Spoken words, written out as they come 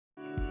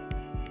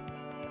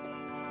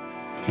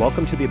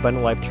Welcome to the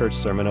Abundant Life Church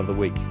Sermon of the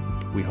Week.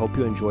 We hope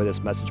you enjoy this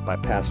message by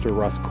Pastor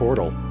Russ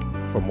Cordle.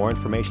 For more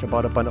information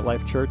about Abundant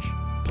Life Church,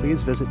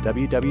 please visit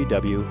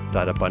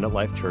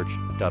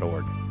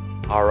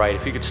www.abundantlifechurch.org. All right,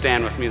 if you could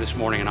stand with me this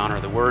morning in honor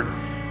of the Word,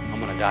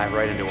 I'm going to dive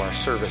right into our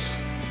service.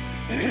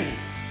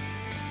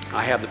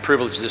 I have the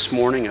privilege this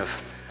morning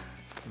of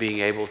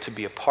being able to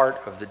be a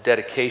part of the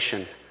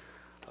dedication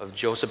of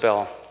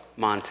Josabel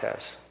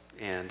Montez.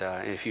 And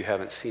if you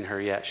haven't seen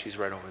her yet, she's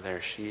right over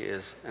there. She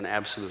is an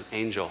absolute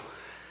angel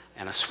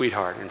and a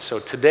sweetheart. And so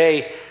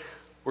today,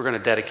 we're going to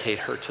dedicate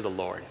her to the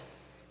Lord.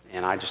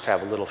 And I just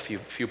have a little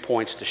few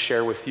points to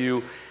share with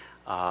you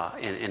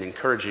and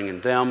encouraging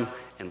in them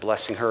and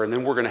blessing her. And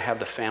then we're going to have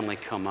the family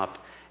come up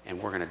and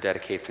we're going to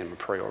dedicate them and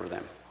pray over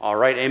them. All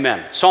right,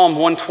 amen. Psalm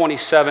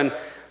 127,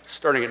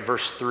 starting at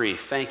verse 3.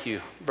 Thank you,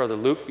 Brother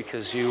Luke,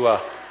 because you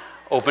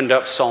opened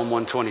up Psalm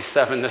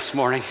 127 this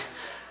morning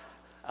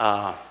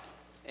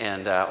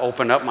and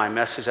opened up my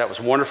message. That was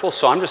wonderful.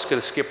 So I'm just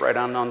going to skip right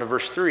on to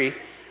verse 3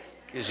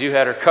 because you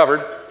had her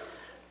covered.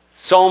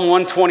 Psalm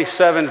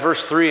 127,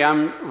 verse 3,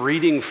 I'm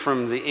reading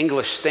from the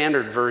English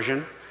Standard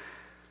Version.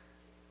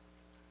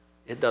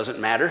 It doesn't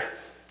matter.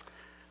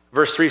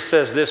 Verse 3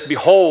 says this,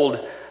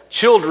 "Behold,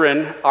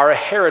 children are a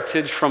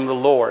heritage from the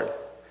Lord,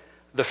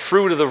 the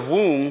fruit of the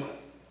womb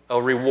a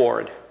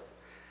reward.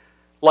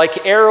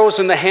 Like arrows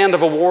in the hand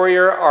of a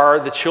warrior are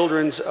the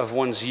children of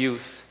one's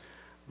youth.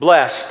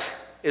 Blessed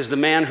is the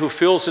man who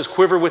fills his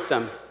quiver with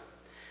them.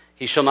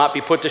 He shall not be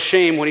put to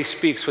shame when he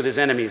speaks with his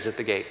enemies at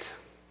the gate."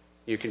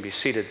 You can be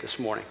seated this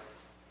morning.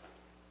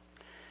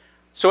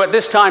 So at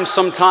this time,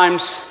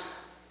 sometimes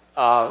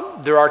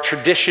there are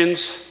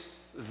traditions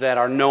that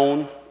are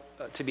known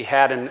to be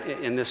had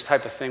in this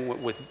type of thing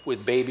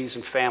with babies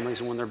and families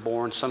and when they're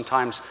born.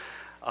 Sometimes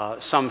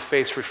some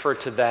faiths refer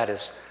to that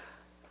as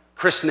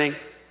christening.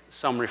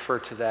 Some refer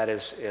to that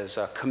as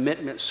a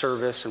commitment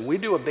service. And we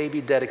do a baby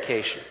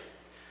dedication.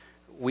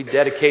 We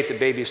dedicate the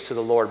babies to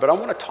the Lord. But I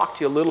want to talk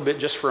to you a little bit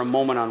just for a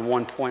moment on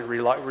one point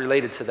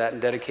related to that in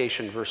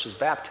dedication versus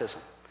baptism.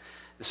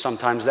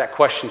 Sometimes that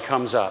question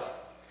comes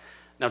up.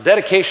 Now,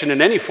 dedication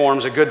in any form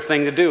is a good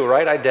thing to do,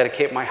 right? I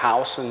dedicate my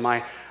house and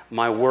my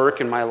work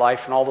and my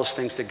life and all those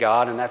things to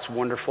God, and that's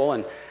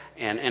wonderful.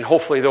 And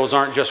hopefully those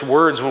aren't just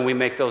words when we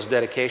make those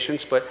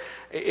dedications, but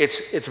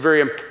it's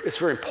very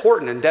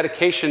important. And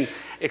dedication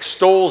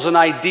extols an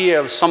idea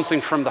of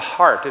something from the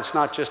heart. It's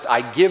not just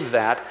I give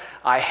that,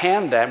 I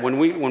hand that. When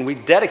we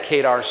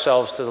dedicate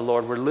ourselves to the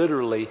Lord, we're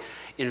literally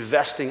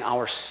investing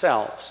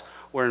ourselves.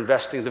 We're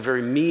investing the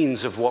very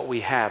means of what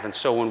we have. And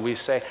so when we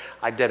say,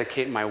 I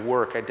dedicate my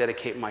work, I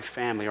dedicate my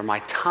family, or my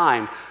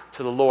time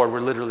to the Lord,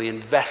 we're literally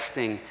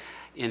investing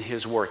in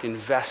His work,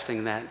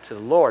 investing that to the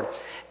Lord.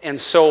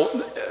 And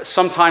so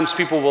sometimes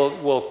people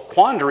will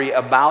quandary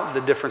about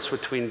the difference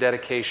between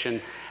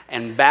dedication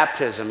and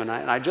baptism. And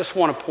I just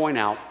want to point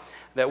out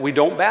that we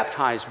don't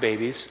baptize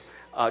babies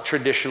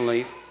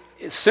traditionally.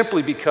 It's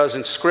simply because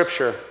in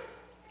Scripture,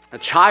 a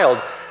child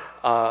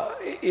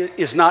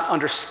is not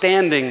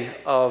understanding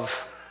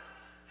of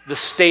the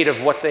state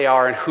of what they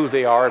are and who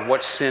they are and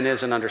what sin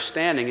is and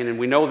understanding. And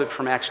we know that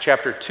from Acts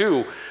chapter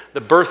 2,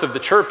 the birth of the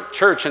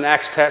church in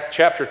Acts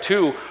chapter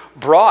 2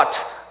 brought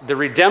the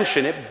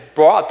redemption. It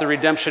brought the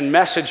redemption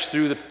message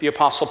through the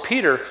Apostle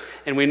Peter.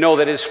 And we know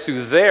that it's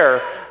through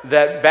there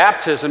that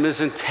baptism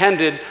is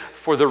intended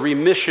for the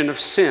remission of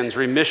sins.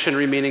 Remission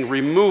meaning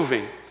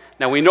removing.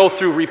 Now we know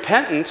through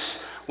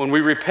repentance, when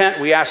we repent,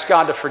 we ask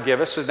God to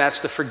forgive us, and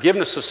that's the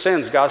forgiveness of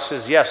sins. God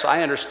says, yes,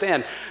 I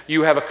understand.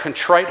 You have a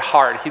contrite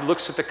heart. He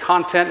looks at the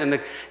content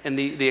and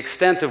the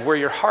extent of where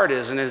your heart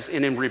is, and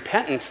in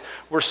repentance,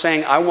 we're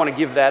saying, I want to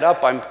give that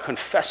up. I'm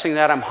confessing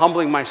that. I'm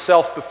humbling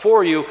myself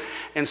before you,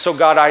 and so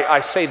God, I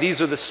say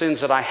these are the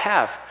sins that I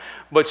have.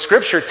 But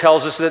Scripture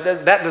tells us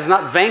that does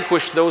not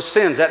vanquish those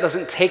sins. That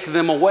doesn't take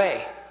them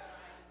away.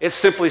 It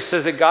simply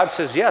says that God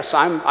says, yes,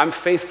 I'm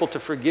faithful to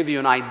forgive you,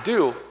 and I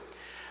do.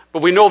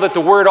 But we know that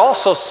the Word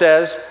also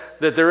says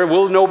that there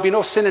will be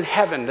no sin in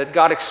heaven, that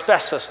God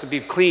expects us to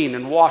be clean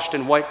and washed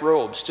in white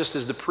robes, just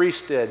as the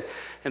priest did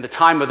in the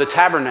time of the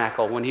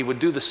tabernacle, when he would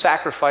do the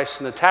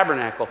sacrifice in the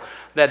tabernacle.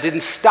 That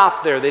didn't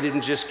stop there. They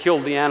didn't just kill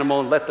the animal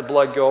and let the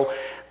blood go,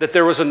 that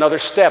there was another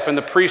step, and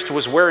the priest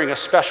was wearing a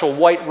special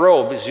white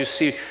robe. As you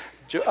see,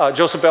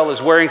 Josabel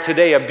is wearing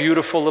today a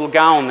beautiful little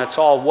gown that's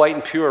all white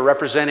and pure,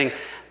 representing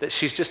that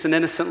she's just an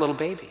innocent little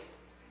baby,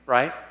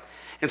 right?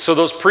 And so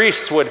those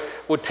priests would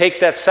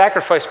take that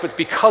sacrifice, but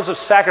because of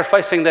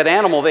sacrificing that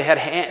animal, they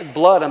had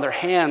blood on their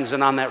hands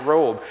and on that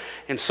robe.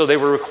 And so they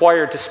were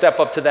required to step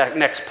up to that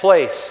next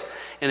place.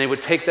 And they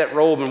would take that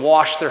robe and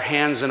wash their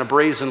hands in a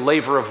brazen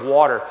laver of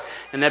water.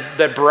 And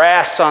that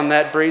brass on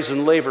that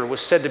brazen laver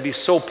was said to be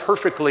so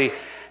perfectly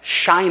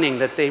shining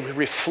that they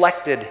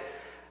reflected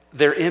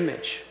their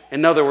image.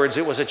 In other words,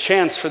 it was a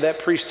chance for that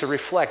priest to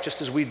reflect,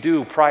 just as we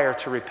do prior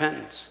to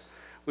repentance.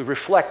 We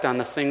reflect on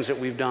the things that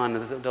we've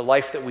done, the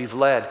life that we've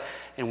led,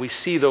 and we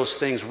see those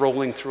things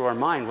rolling through our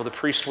mind. Well, the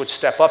priest would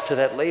step up to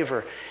that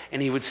laver,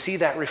 and he would see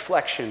that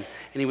reflection,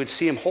 and he would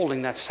see him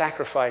holding that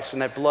sacrifice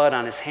and that blood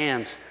on his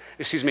hands.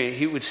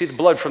 he would see the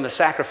blood from the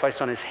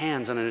sacrifice on his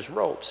hands and on his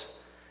robes.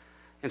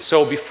 And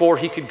so before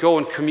he could go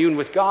and commune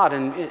with God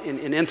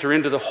and enter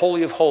into the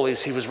Holy of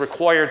Holies, he was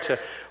required to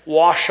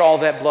wash all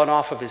that blood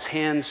off of his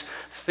hands,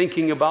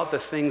 thinking about the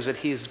things that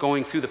he is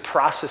going through, the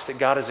process that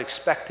God is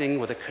expecting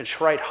with a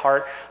contrite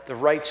heart, the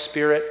right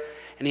spirit,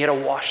 and he had to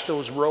wash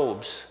those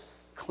robes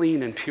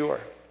clean and pure.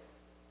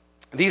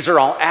 These are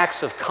all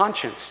acts of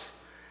conscience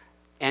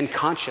and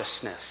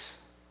consciousness.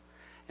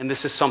 And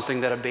this is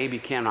something that a baby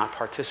cannot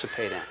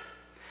participate in.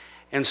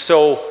 And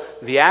so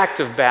the act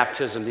of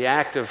baptism, the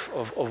act of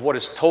what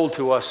is told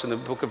to us in the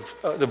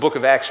book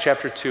of Acts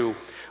chapter 2,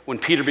 when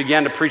Peter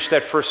began to preach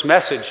that first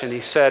message, and he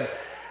said,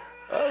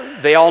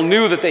 they all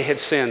knew that they had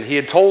sinned. He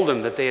had told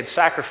them that they had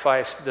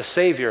sacrificed the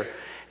Savior,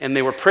 and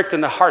they were pricked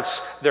in the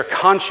hearts. Their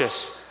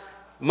conscious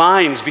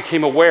minds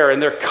became aware,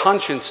 and their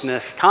conscience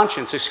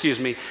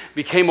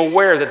became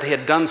aware that they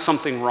had done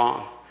something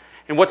wrong.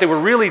 And what they were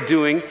really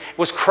doing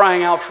was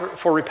crying out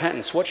for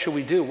repentance. What should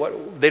we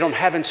do? They don't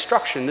have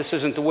instruction. This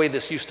isn't the way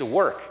this used to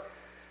work.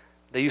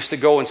 They used to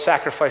go and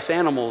sacrifice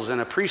animals, and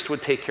a priest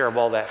would take care of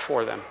all that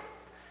for them.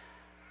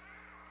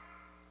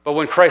 But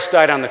when Christ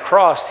died on the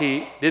cross,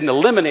 he didn't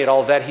eliminate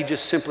all of that. He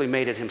just simply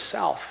made it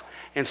himself.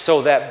 And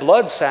so that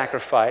blood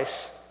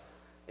sacrifice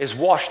is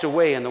washed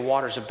away in the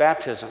waters of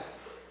baptism.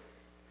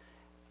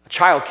 A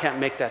child can't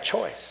make that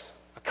choice.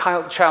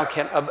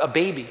 A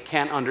baby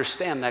can't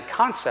understand that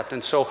concept.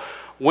 And so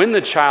when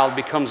the child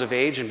becomes of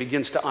age and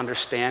begins to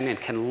understand and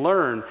can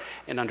learn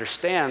and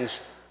understands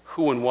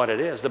who and what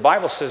it is, the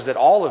Bible says that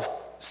all have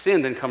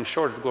sinned and come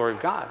short of the glory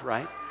of God,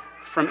 right?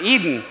 From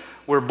Eden,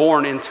 we're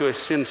born into a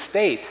sin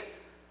state,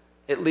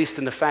 at least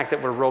in the fact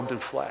that we're robed in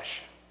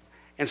flesh.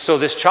 And so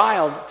this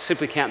child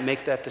simply can't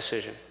make that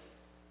decision.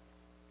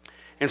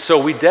 And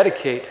so we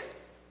dedicate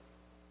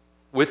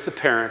with the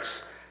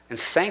parents and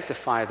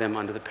sanctify them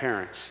under the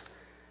parents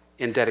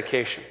in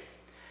dedication.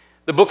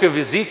 The book of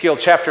Ezekiel,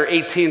 chapter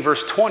 18,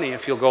 verse 20,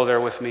 if you'll go there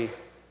with me,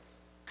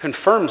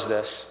 confirms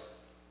this.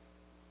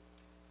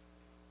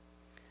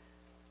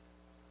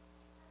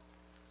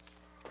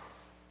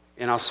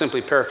 And I'll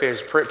simply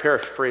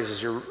paraphrase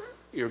as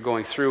you're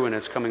going through, and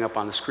it's coming up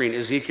on the screen.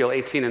 Ezekiel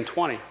 18 and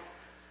 20.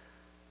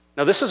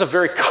 Now, this is a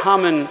very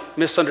common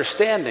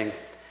misunderstanding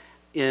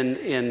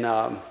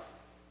in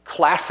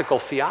classical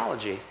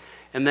theology,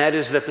 and that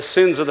is that the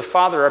sins of the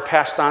father are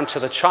passed on to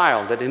the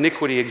child, that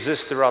iniquity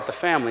exists throughout the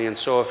family. And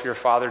so if your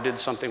father did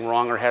something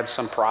wrong or had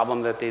some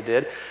problem that they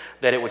did,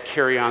 that it would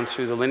carry on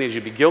through the lineage,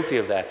 you'd be guilty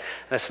of that.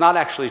 That's not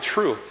actually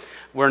true.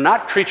 We're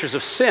not creatures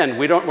of sin.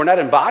 We're not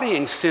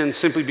embodying sin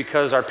simply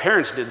because our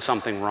parents did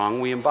something wrong.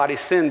 We embody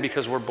sin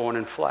because we're born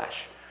in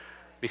flesh,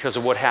 because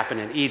of what happened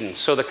in Eden.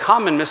 So the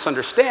common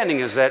misunderstanding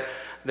is that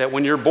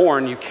when you're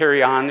born, you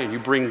carry on and you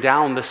bring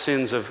down the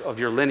sins of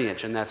your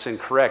lineage, and that's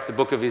incorrect. The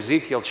book of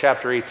Ezekiel,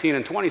 chapter 18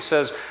 and 20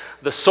 says,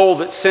 "The soul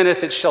that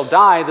sinneth, it shall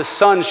die. The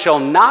son shall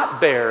not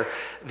bear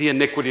the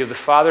iniquity of the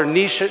father,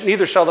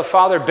 neither shall the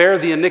father bear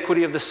the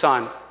iniquity of the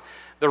son.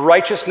 The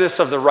righteousness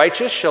of the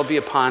righteous shall be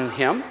upon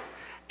him,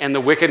 and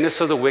the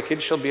wickedness of the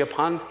wicked shall be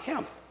upon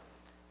him."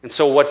 And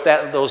so what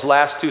those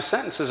last two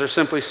sentences are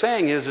simply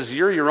saying is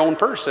you're your own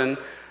person,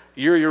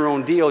 you're your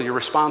own deal, you're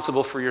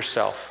responsible for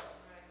yourself.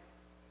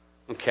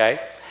 Okay?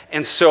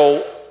 And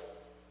so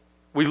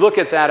we look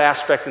at that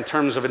aspect in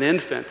terms of an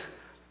infant.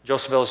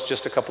 Josephine is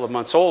just a couple of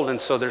months old, and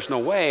so there's no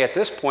way at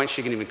this point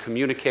she can even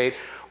communicate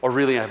or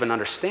really have an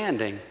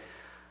understanding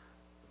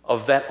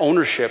of that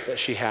ownership that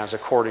she has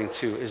according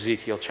to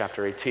Ezekiel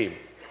chapter 18.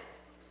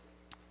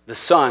 The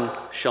son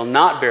shall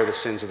not bear the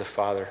sins of the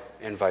father,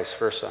 and vice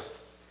versa.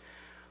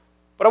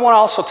 But I want to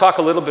also talk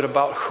a little bit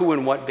about who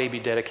and what baby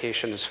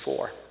dedication is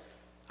for.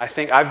 I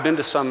think I've been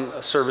to some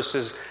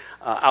services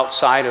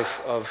outside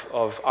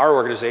of our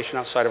organization,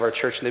 outside of our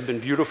church, and they've been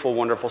beautiful,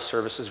 wonderful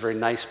services, very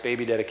nice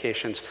baby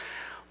dedications.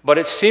 But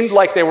it seemed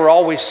like they were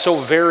always so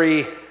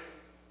very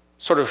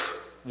sort of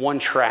one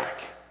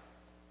track.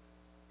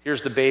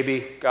 Here's the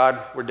baby, God,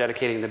 we're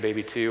dedicating the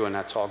baby to you, and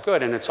that's all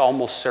good, and it's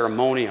almost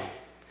ceremonial.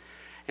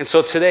 And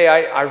so today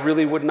I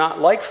really would not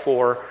like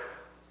for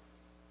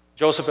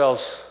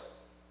Joseph's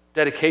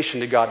dedication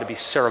to God to be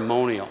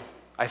ceremonial.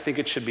 I think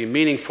it should be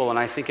meaningful, and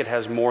I think it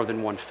has more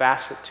than one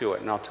facet to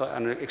it, and I'm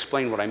going to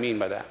explain what I mean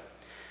by that.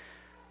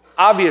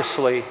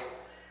 Obviously,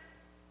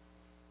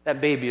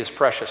 that baby is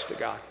precious to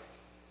God.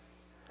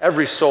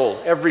 Every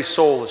soul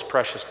is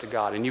precious to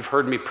God, and you've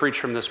heard me preach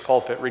from this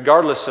pulpit,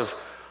 regardless of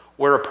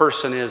where a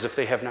person is, if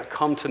they have not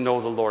come to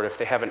know the Lord, if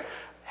they haven't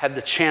had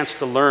the chance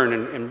to learn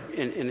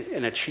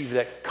and achieve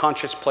that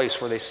conscious place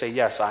where they say,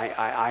 yes,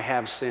 I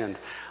have sinned,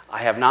 I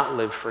have not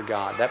lived for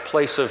God, that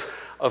place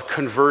of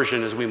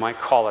conversion, as we might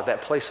call it,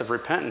 that place of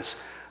repentance,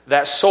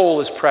 that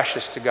soul is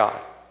precious to God.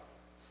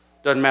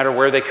 Doesn't matter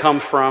where they come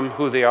from,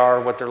 who they are,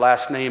 what their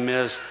last name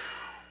is,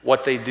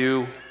 what they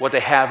do, what they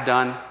have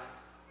done.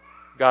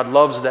 God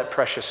loves that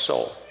precious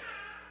soul.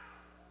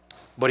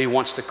 But he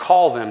wants to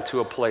call them to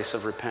a place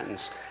of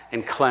repentance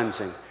and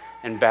cleansing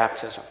and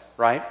baptism,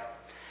 right?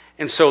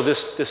 And so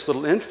this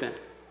little infant,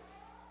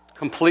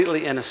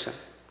 completely innocent,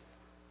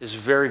 is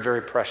very,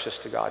 very precious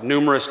to God.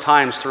 Numerous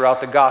times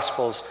throughout the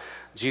Gospels,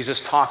 Jesus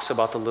talks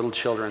about the little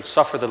children.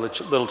 Suffer the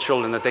little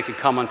children that they can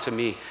come unto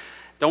me.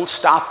 Don't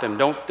stop them.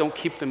 Don't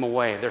keep them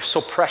away. They're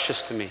so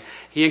precious to me.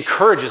 He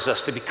encourages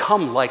us to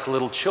become like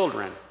little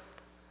children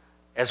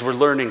as we're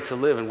learning to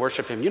live and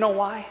worship him. You know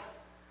why?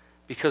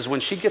 Because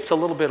when she gets a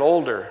little bit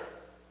older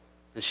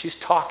and she's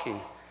talking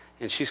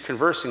and she's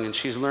conversing and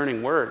she's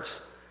learning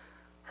words,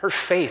 her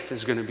faith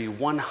is going to be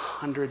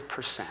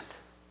 100%.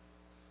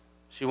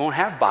 She won't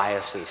have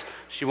biases.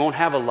 She won't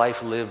have a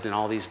life lived in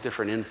all these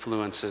different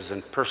influences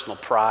and personal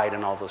pride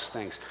and all those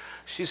things.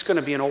 She's going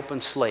to be an open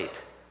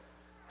slate.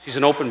 She's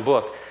an open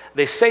book.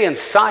 They say in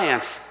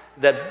science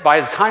that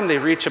by the time they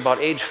reach about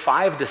age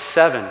 5 to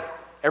 7,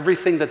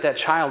 everything that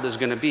child is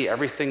going to be,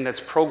 everything that's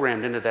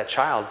programmed into that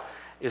child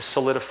is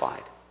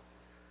solidified.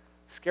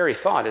 Scary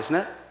thought, isn't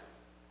it?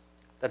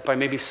 That by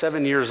maybe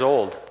 7 years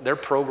old, they're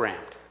programmed.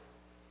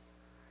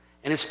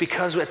 And it's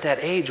because at that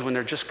age when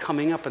they're just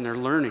coming up and they're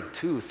learning,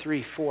 2,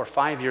 3, 4,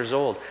 5 years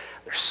old,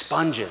 they're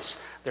sponges,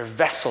 they're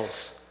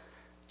vessels,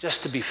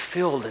 just to be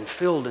filled and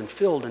filled and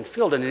filled and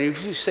filled. And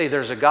if you say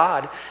there's a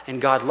God and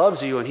God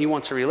loves you and he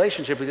wants a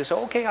relationship with you, say,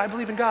 okay, I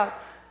believe in God.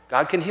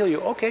 God can heal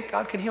you. Okay,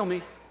 God can heal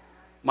me.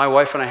 My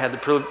wife and I had the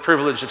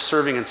privilege of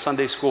serving in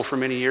Sunday school for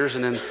many years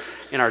and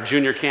in our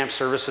junior camp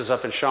services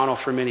up in Shawano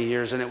for many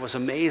years, and it was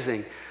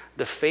amazing,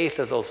 the faith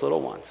of those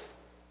little ones.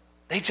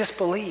 They just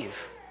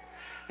believe.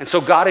 And so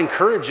God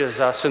encourages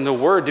us in the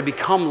Word to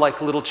become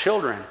like little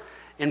children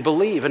and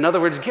believe. In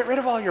other words, get rid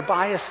of all your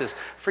biases.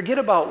 Forget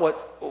about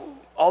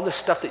all the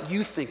stuff that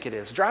you think it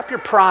is. Drop your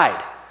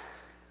pride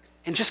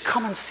and just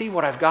come and see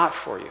what I've got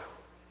for you.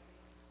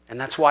 And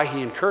that's why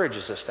he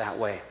encourages us that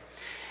way.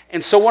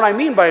 And so what I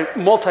mean by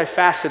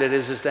multifaceted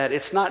is that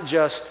it's not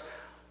just,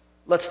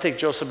 let's take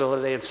Josabel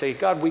today and say,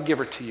 God, we give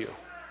her to you.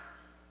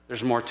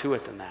 There's more to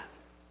it than that.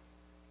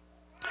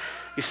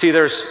 You see,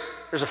 there's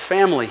a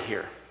family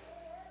here.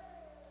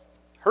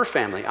 Her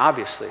family,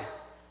 obviously.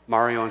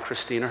 Mario and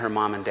Christina, her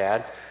mom and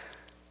dad.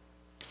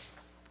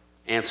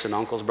 Aunts and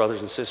uncles,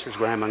 brothers and sisters,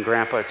 grandma and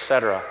grandpa,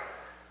 etc.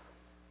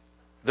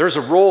 There's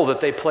a role that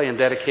they play in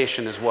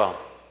dedication as well.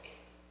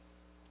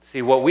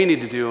 See, what we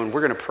need to do, and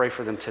we're going to pray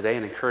for them today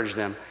and encourage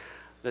them,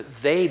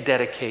 that they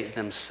dedicate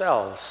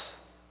themselves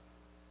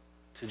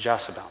to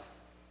Josabel.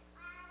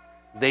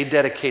 They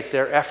dedicate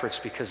their efforts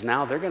because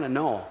now they're going to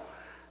know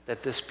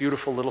that this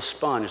beautiful little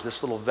sponge,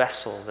 this little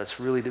vessel that's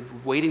really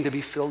waiting to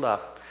be filled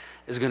up,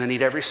 is going to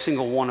need every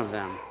single one of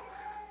them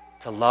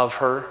to love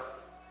her,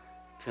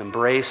 to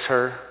embrace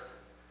her,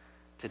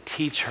 to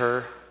teach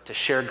her, to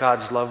share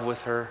God's love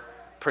with her,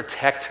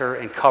 protect her,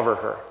 and cover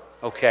her,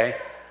 okay?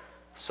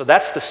 So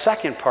that's the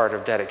second part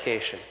of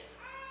dedication,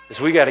 is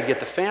we got to get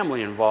the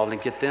family involved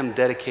and get them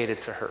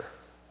dedicated to her,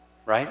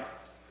 right?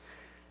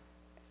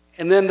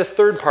 And then the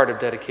third part of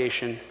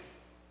dedication,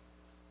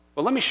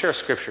 well, let me share a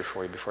scripture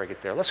for you before I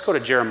get there. Let's go to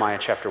Jeremiah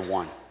chapter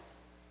 1.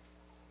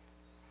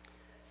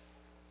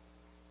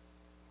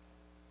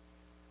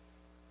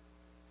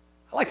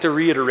 I like to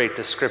reiterate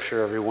this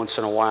scripture every once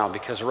in a while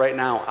because right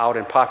now out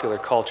in popular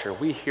culture,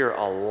 we hear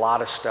a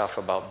lot of stuff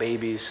about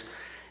babies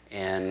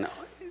and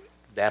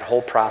that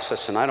whole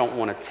process, and I don't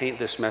want to taint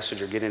this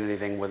message or get into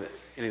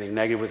anything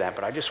negative with that,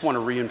 but I just want to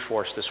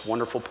reinforce this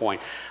wonderful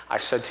point. I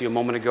said to you a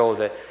moment ago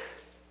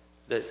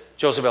that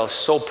Josabel is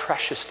so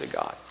precious to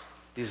God.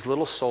 These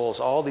little souls,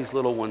 all these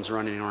little ones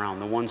running around,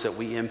 the ones that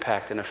we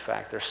impact and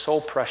affect, they're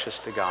so precious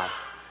to God.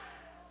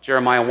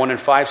 Jeremiah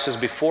 1:5 says,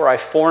 before I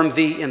formed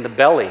thee in the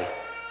belly,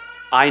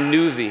 I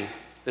knew thee.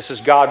 This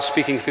is God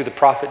speaking through the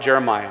prophet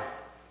Jeremiah.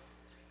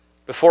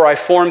 Before I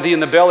formed thee in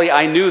the belly,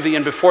 I knew thee,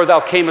 and before thou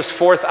camest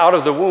forth out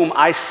of the womb,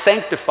 I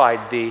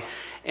sanctified thee,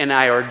 and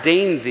I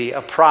ordained thee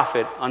a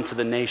prophet unto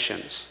the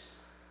nations.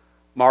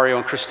 Mario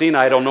and Christina,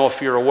 I don't know if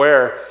you're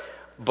aware,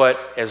 but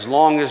as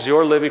long as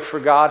you're living for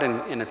God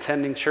and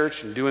attending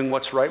church and doing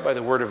what's right by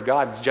the word of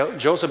God,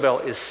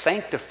 Josabel is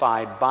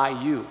sanctified by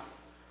you.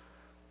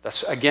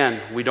 That's,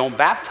 again, we don't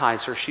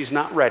baptize her. She's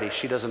not ready.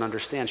 She doesn't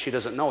understand. She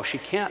doesn't know. She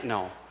can't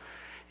know.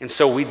 And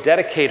so we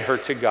dedicate her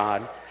to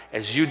God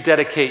as you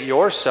dedicate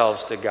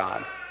yourselves to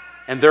God.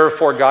 And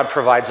therefore, God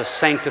provides a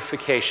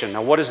sanctification.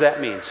 Now, what does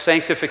that mean?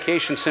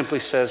 Sanctification simply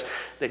says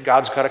that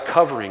God's got a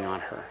covering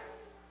on her.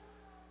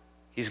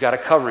 He's got a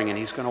covering, and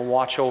he's going to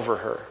watch over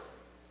her.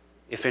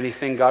 If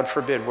anything, God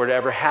forbid, were to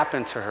ever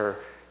happen to her,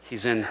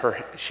 she's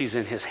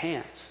in his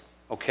hands,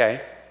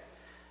 okay?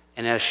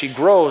 And as she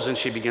grows and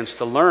she begins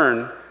to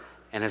learn,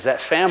 and as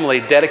that family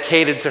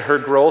dedicated to her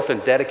growth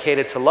and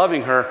dedicated to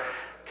loving her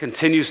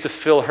continues to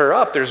fill her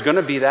up, there's going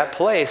to be that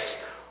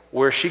place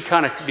where she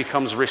kind of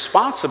becomes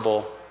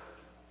responsible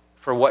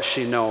for what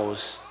she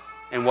knows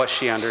and what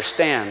she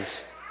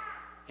understands.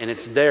 And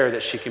it's there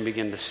that she can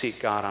begin to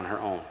seek God on her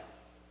own.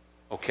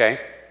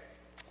 Okay?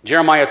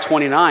 Jeremiah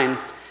 29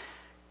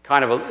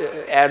 kind of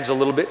adds a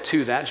little bit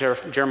to that.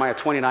 Jeremiah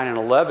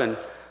 29:11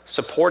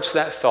 supports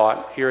that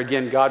thought. Here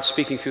again, God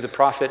speaking through the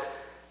prophet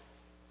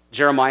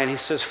Jeremiah, and he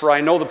says, for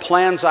I know the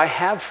plans I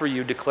have for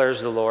you,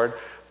 declares the Lord,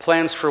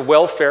 plans for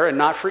welfare and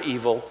not for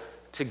evil,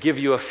 to give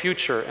you a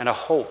future and a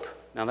hope.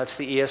 Now that's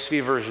the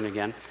ESV version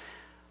again.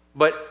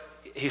 But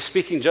he's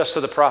speaking just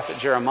to the prophet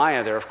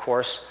Jeremiah there, of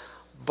course.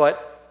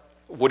 But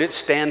would it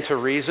stand to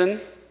reason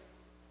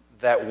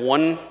that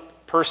one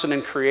person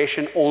in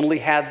creation only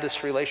had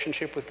this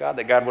relationship with God,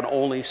 that God would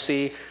only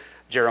see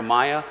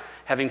Jeremiah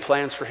having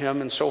plans for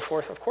him and so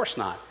forth? Of course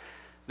not.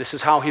 This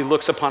is how he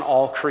looks upon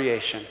all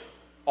creation,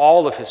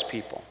 all of his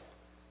people.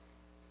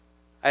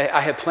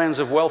 I have plans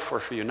of welfare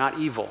for you, not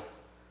evil.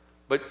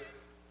 But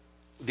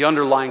the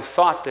underlying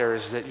thought there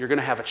is that you're going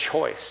to have a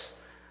choice.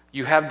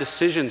 You have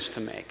decisions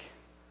to make.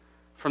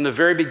 From the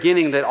very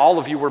beginning that all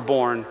of you were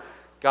born,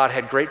 God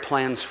had great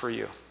plans for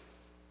you.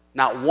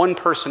 Not one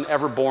person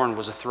ever born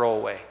was a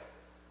throwaway.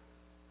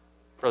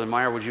 Brother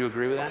Meyer, would you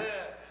agree with that?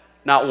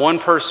 Not one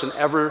person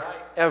ever.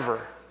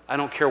 I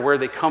don't care where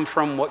they come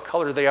from, what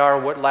color they are,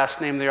 what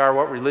last name they are,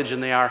 what religion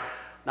they are.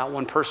 Not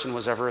one person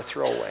was ever a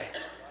throwaway.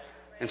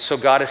 And so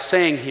God is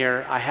saying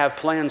here, I have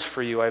plans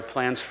for you. I have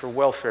plans for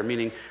welfare,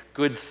 meaning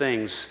good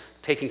things,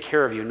 taking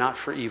care of you, not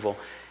for evil,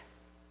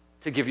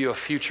 to give you a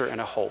future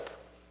and a hope.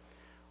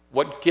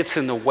 What gets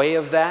in the way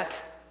of that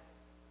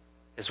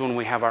is when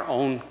we have our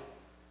own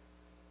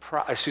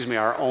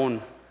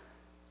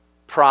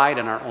pride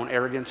and our own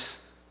arrogance.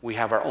 We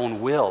have our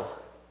own will,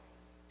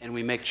 and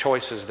we make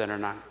choices that are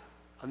not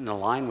in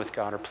line with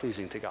God or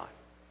pleasing to God.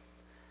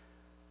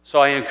 So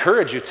I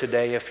encourage you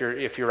today, if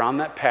you're on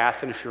that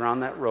path and if you're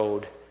on that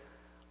road,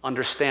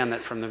 understand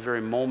that from the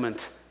very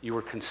moment you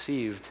were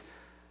conceived,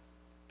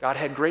 God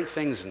had great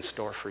things in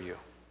store for you,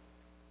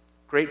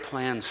 great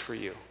plans for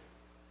you.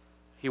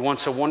 He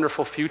wants a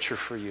wonderful future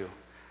for you.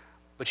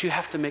 But you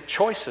have to make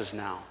choices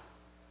now.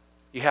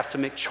 You have to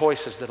make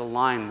choices that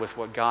align with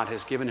what God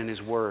has given in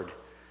His Word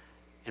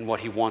and what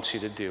He wants you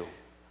to do.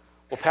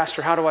 Well,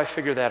 Pastor, how do I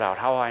figure that out?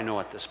 How do I know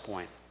at this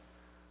point?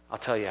 I'll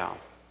tell you how.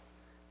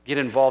 Get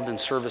involved in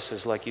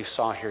services like you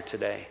saw here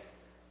today.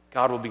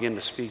 God will begin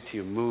to speak to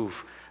you,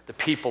 move. The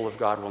people of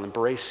God will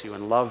embrace you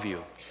and love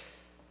you.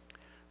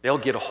 They'll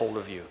get a hold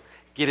of you.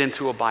 Get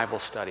into a Bible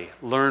study.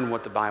 Learn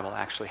what the Bible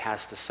actually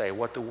has to say,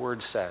 what the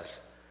Word says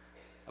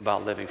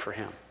about living for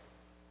Him.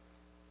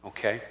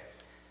 Okay?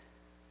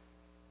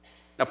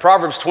 Now,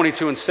 Proverbs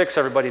 22:6,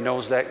 everybody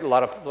knows that. A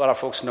lot of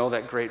folks know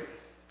that great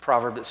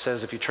proverb that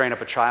says, if you train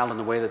up a child in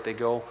the way that they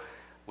go,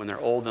 when they're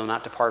old, they'll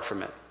not depart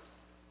from it.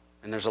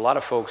 And there's a lot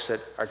of folks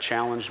that are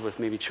challenged with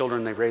maybe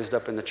children they raised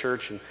up in the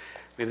church, and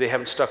maybe they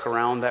haven't stuck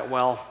around that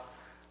well,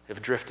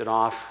 have drifted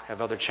off,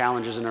 have other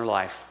challenges in their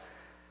life.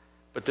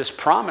 But this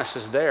promise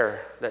is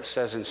there that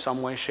says in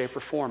some way, shape, or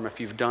form, if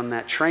you've done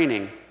that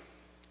training,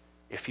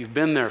 if you've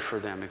been there for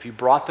them, if you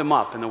brought them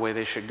up in the way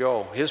they should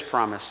go, His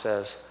promise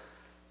says,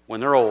 when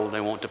they're old, they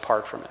won't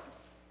depart from it.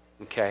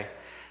 Okay?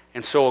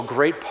 And so a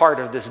great part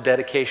of this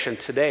dedication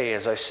today,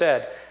 as I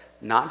said,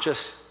 not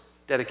just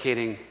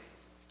dedicating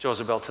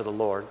Josabel to the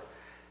Lord,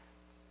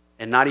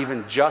 and not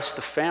even just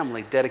the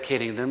family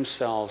dedicating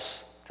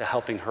themselves to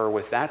helping her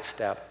with that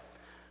step,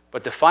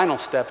 but the final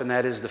step, and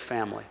that is the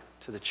family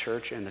to the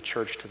church and the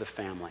church to the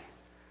family.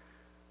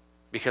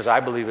 Because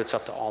I believe it's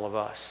up to all of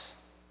us.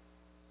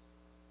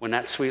 When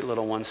that sweet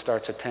little one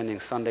starts attending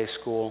Sunday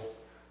school,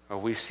 or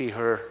we see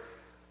her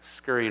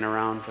scurrying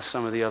around with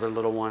some of the other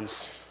little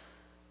ones,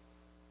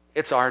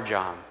 it's our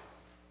job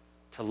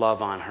to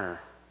love on her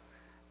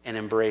and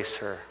embrace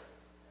her.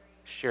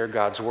 Share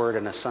God's Word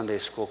in a Sunday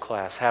school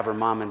class. Have her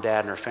mom and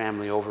dad and her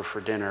family over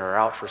for dinner or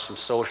out for some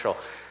social.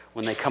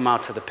 When they come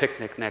out to the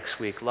picnic next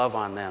week, love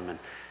on them and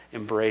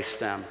embrace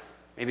them.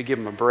 Maybe give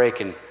them a break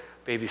and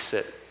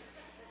babysit.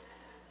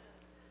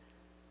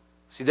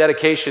 See,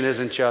 dedication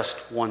isn't just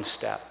one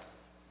step.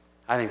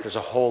 I think there's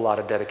a whole lot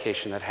of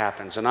dedication that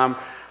happens. And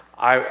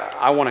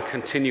I want to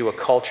continue a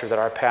culture that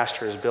our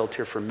pastor has built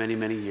here for many,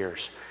 many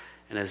years,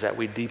 and is that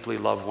we deeply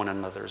love one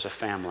another as a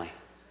family.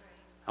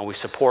 And we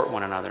support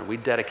one another. We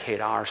dedicate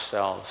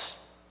ourselves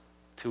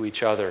to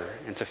each other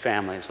and to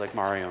families like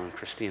Mario and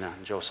Christina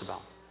and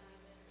Josabel.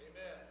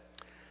 Amen.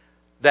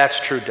 That's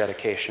true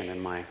dedication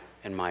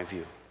in my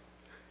view.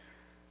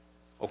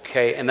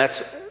 Okay, and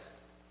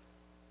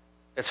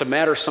it's a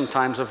matter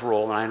sometimes of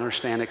role, and I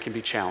understand it can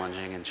be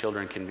challenging, and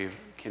children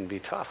can be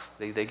tough.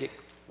 They get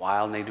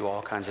wild and they do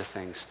all kinds of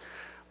things.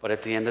 But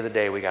at the end of the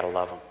day, we got to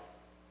love them.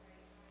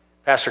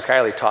 Pastor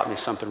Kylie taught me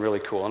something really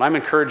cool, and I'm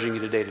encouraging you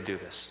today to do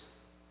this.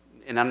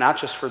 And I'm not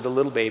just for the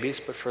little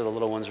babies, but for the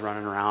little ones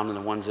running around and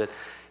the ones that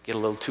get a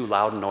little too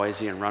loud and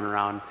noisy and run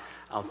around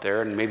out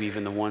there, and maybe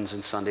even the ones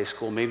in Sunday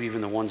school, maybe even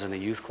the ones in the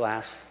youth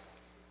class.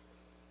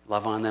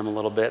 Love on them a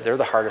little bit. They're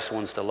the hardest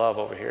ones to love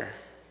over here.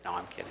 No,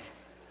 I'm kidding.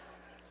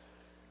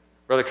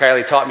 Brother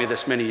Kylie taught me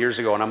this many years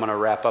ago, and I'm going to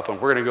wrap up,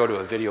 and we're going to go to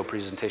a video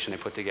presentation they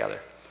put together.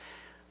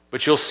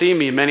 But you'll see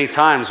me many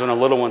times when a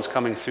little one's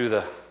coming through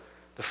the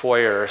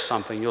foyer or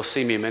something. You'll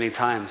see me many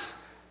times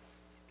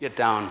get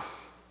down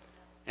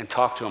and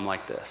talk to them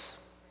like this.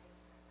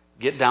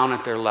 Get down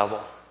at their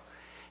level.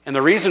 And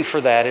the reason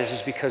for that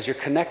is because you're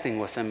connecting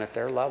with them at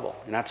their level.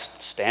 You're not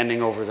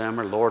standing over them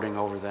or lording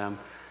over them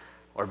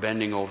or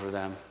bending over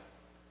them.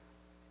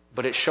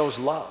 But it shows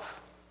love.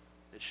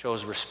 It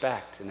shows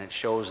respect. And it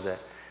shows that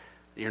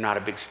You're not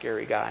a big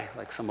scary guy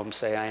like some of them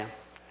say I am.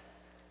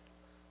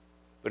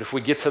 But if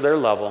we get to their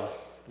level,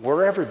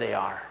 wherever they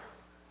are,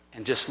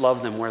 and just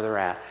love them where they're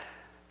at,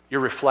 you're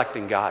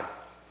reflecting God.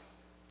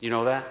 You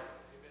know that?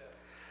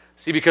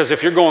 See, because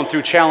if you're going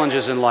through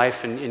challenges in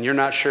life and you're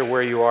not sure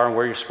where you are and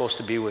where you're supposed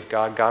to be with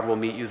God, God will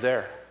meet you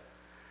there.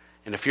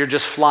 And if you're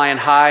just flying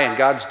high and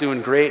God's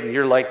doing great and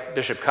you're like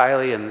Bishop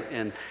Kiley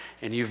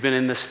and you've been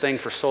in this thing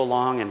for so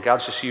long and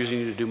God's just using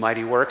you to do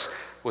mighty works,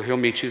 well, he'll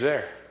meet you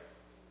there.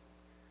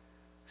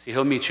 See,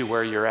 he'll meet you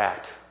where you're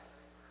at.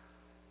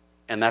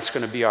 And that's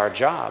going to be our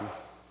job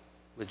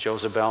with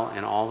Josabel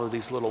and all of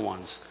these little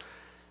ones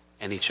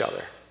and each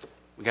other.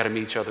 We got to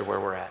meet each other where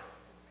we're at.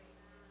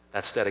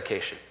 That's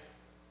dedication.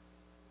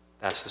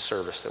 That's the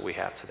service that we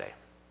have today.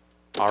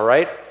 All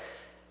right?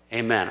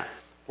 Amen.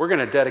 We're going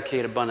to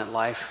dedicate Abundant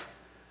Life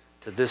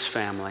to this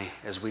family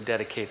as we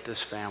dedicate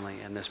this family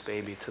and this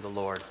baby to the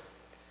Lord.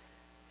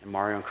 And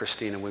Mario and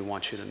Christina, we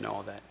want you to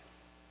know that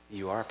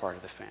you are a part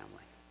of the family.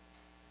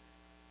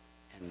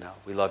 And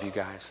we love you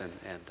guys, and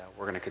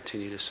we're going to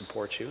continue to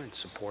support you and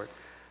support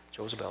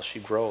Josabel. She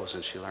grows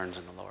and she learns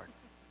in the Lord.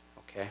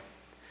 Okay?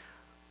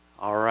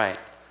 All right.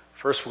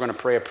 First, we're going to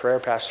pray a prayer.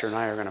 Pastor and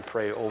I are going to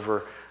pray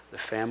over the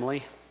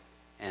family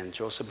and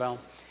Josabel,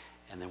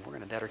 and then we're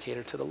going to dedicate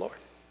her to the Lord.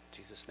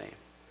 In Jesus' name.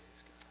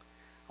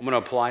 I'm going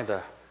to apply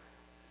the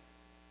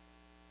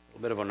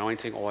little bit of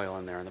anointing oil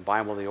in there. In the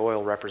Bible, the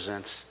oil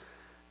represents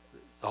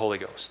the Holy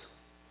Ghost.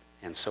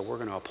 And so we're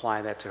going to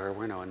apply that to her.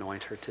 We're going to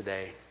anoint her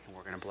today, and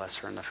we're going to bless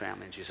her and the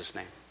family in Jesus'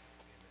 name.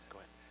 Go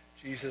ahead.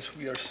 Jesus,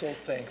 we are so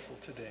thankful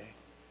today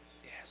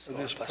for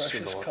this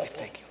precious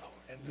couple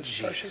and this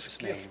precious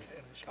gift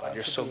and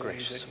responsibility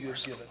that you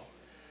have given.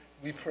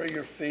 We pray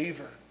your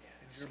favor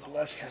and your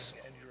blessing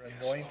and your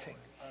anointing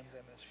on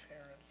them as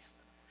parents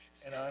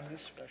and on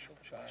this special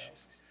child.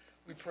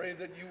 We pray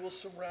that you will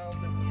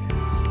surround them with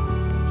your.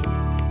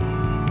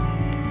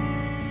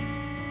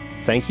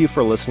 Thank you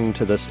for listening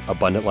to this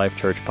Abundant Life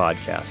Church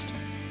podcast.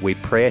 We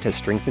pray it has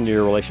strengthened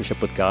your relationship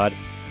with God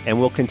and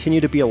will continue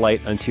to be a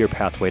light unto your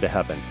pathway to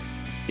heaven.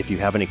 If you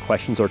have any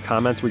questions or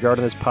comments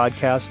regarding this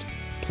podcast,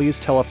 please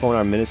telephone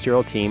our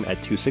ministerial team at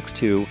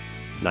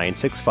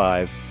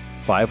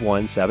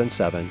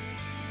 262-965-5177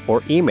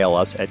 or email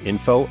us at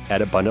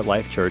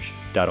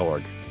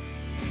info@abundantlifechurch.org.